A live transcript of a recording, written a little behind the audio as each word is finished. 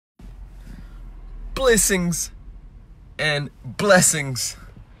blessings and blessings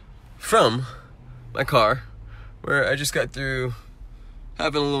from my car, where I just got through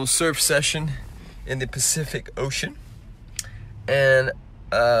having a little surf session in the Pacific Ocean. And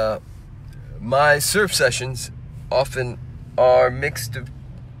my surf sessions often are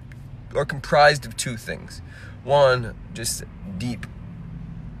comprised of two things. One, just deep,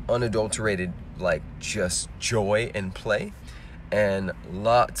 unadulterated, like just joy and play, and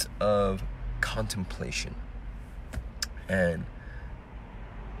lots of contemplation. And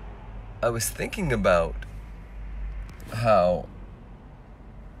I was thinking about how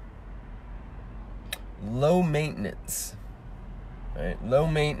low maintenance,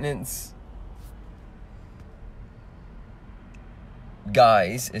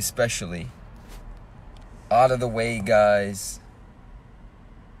 guys, especially out of the way guys,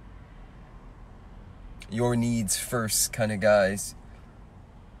 your needs first kind of guys,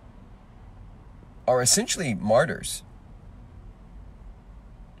 are essentially martyrs,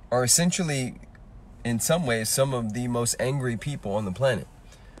 are essentially, in some ways, some of the most angry people on the planet.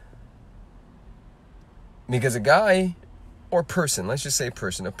 Because a guy or person, let's just say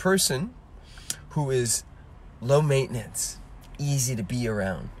person, a person who is low maintenance, easy to be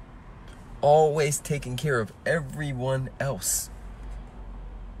around, always taking care of everyone else,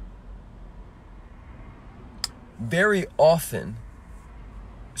 very often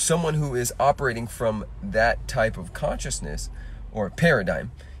someone who is operating from that type of consciousness or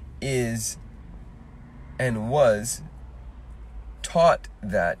paradigm is and was taught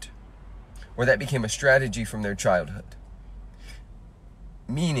that, or that became a strategy from their childhood.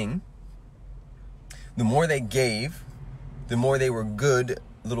 Meaning, the more they gave, the more they were good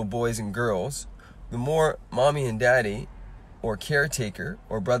little boys and girls, the more mommy and daddy or caretaker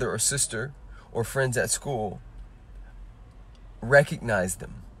or brother or sister or friends at school recognized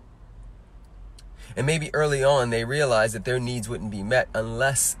them. And maybe early on they realized that their needs wouldn't be met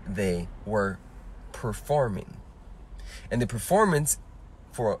unless they were performing. And the performance,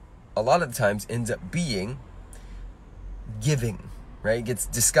 for a lot of the times, ends up being giving, right? It gets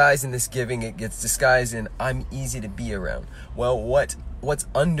disguised in this giving. It gets disguised in I'm easy to be around. Well, what's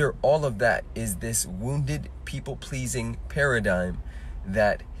under all of that is this wounded people-pleasing paradigm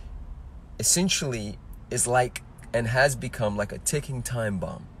that essentially is like, and has become like, a ticking time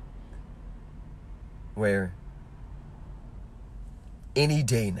bomb, where any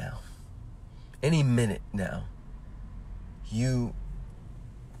day now, any minute now, you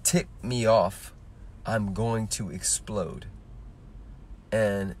tick me off, I'm going to explode.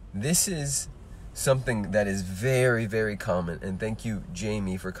 And this is something that is very, very common. And thank you,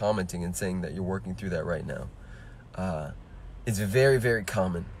 Jamie, for commenting and saying that you're working through that right now. It's very, very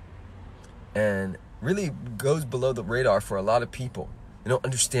common, and really goes below the radar for a lot of people. They don't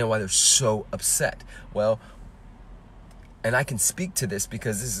understand why they're so upset. Well, and I can speak to this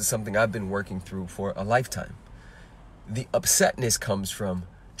because this is something I've been working through for a lifetime. The upsetness comes from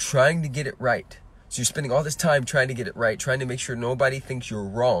trying to get it right. So you're spending all this time trying to get it right, trying to make sure nobody thinks you're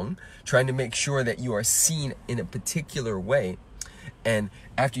wrong, trying to make sure that you are seen in a particular way. And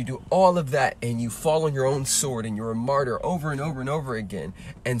after you do all of that and you fall on your own sword and you're a martyr over and over and over again,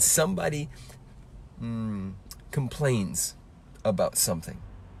 and somebody complains about something,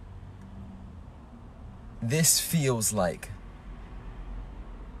 this feels like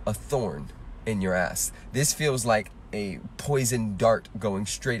a thorn in your ass. This feels like a poison dart going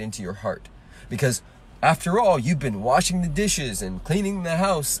straight into your heart. Because after all, you've been washing the dishes and cleaning the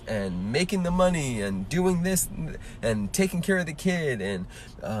house and making the money and doing this and taking care of the kid and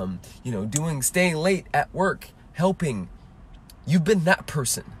staying late at work, helping. You've been that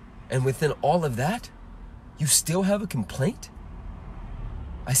person. And within all of that, you still have a complaint?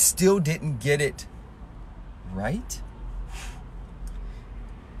 I still didn't get it right?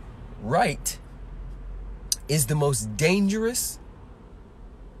 Right is the most dangerous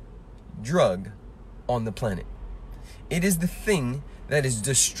drug on the planet. It is the thing that is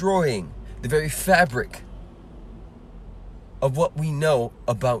destroying the very fabric of what we know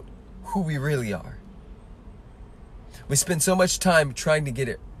about who we really are. We spend so much time trying to get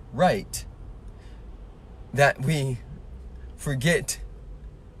it right that we forget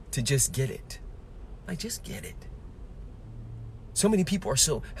to just get it. Like, just get it. So many people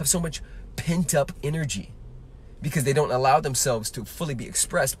have so much pent up energy because they don't allow themselves to fully be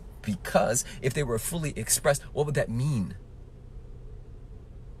expressed. Because if they were fully expressed, what would that mean?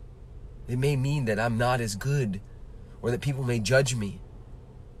 It may mean that I'm not as good, or that people may judge me,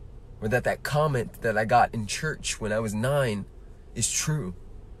 or that comment that I got in church when I was 9 is true.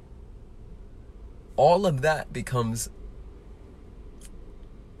 All of that becomes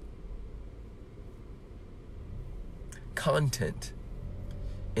content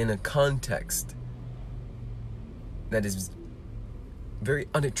in a context that is very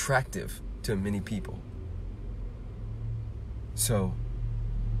unattractive to many people. So,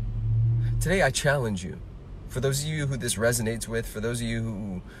 today I challenge you. For those of you who this resonates with, for those of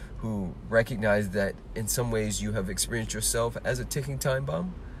you who recognize that in some ways you have experienced yourself as a ticking time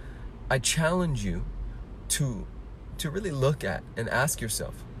bomb, I challenge you to really look at and ask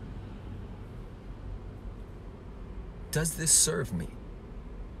yourself, does this serve me?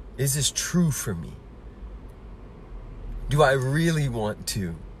 Is this true for me? Do I really want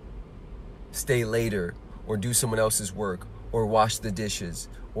to stay later or do someone else's work or wash the dishes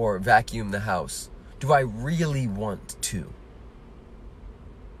or vacuum the house? Do I really want to?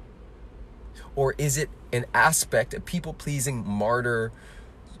 Or is it an aspect, a people-pleasing, martyr,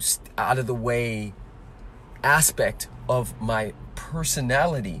 out of the way aspect of my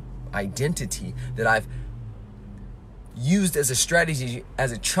personality, identity that I've used as a strategy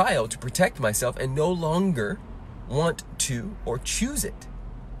as a child to protect myself and no longer want to or choose it?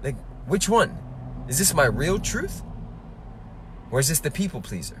 Like, which one? Is this my real truth? Or is this the people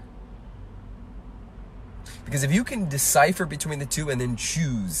pleaser? Because if you can decipher between the two and then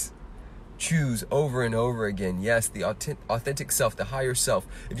choose over and over again, yes, the authentic self, the higher self,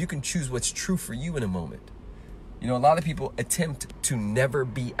 if you can choose what's true for you in a moment. You know, a lot of people attempt to never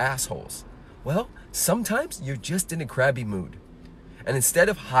be assholes. Well, sometimes you're just in a crabby mood. And instead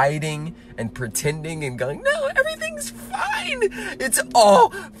of hiding and pretending and going, no, everything's fine, it's all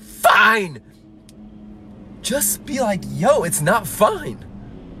fine, just be like, yo, it's not fine.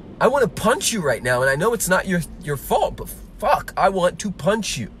 I want to punch you right now, and I know it's not your fault, but fuck, I want to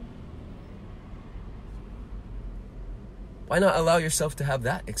punch you. Why not allow yourself to have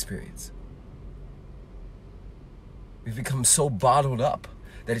that experience? We've become so bottled up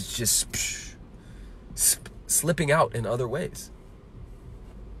that it's just slipping out in other ways.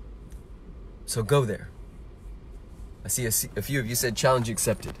 So go there. I see a few of you said challenge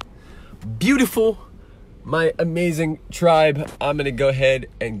accepted. Beautiful, my amazing tribe. I'm going to go ahead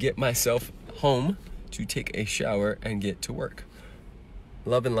and get myself home to take a shower and get to work.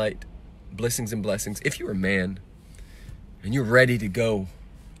 Love and light, blessings and blessings. If you're a man and you're ready to go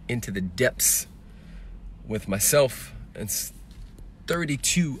into the depths with myself and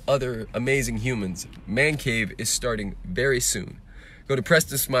 32 other amazing humans, Man Cave is starting very soon. Go to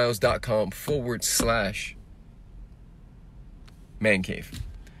PrestonSmiles.com/Man Cave.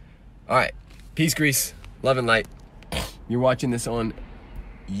 All right. Peace, grease, love and light. You're watching this on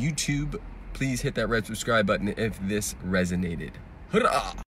YouTube. Please hit that red subscribe button if this resonated. Hurrah!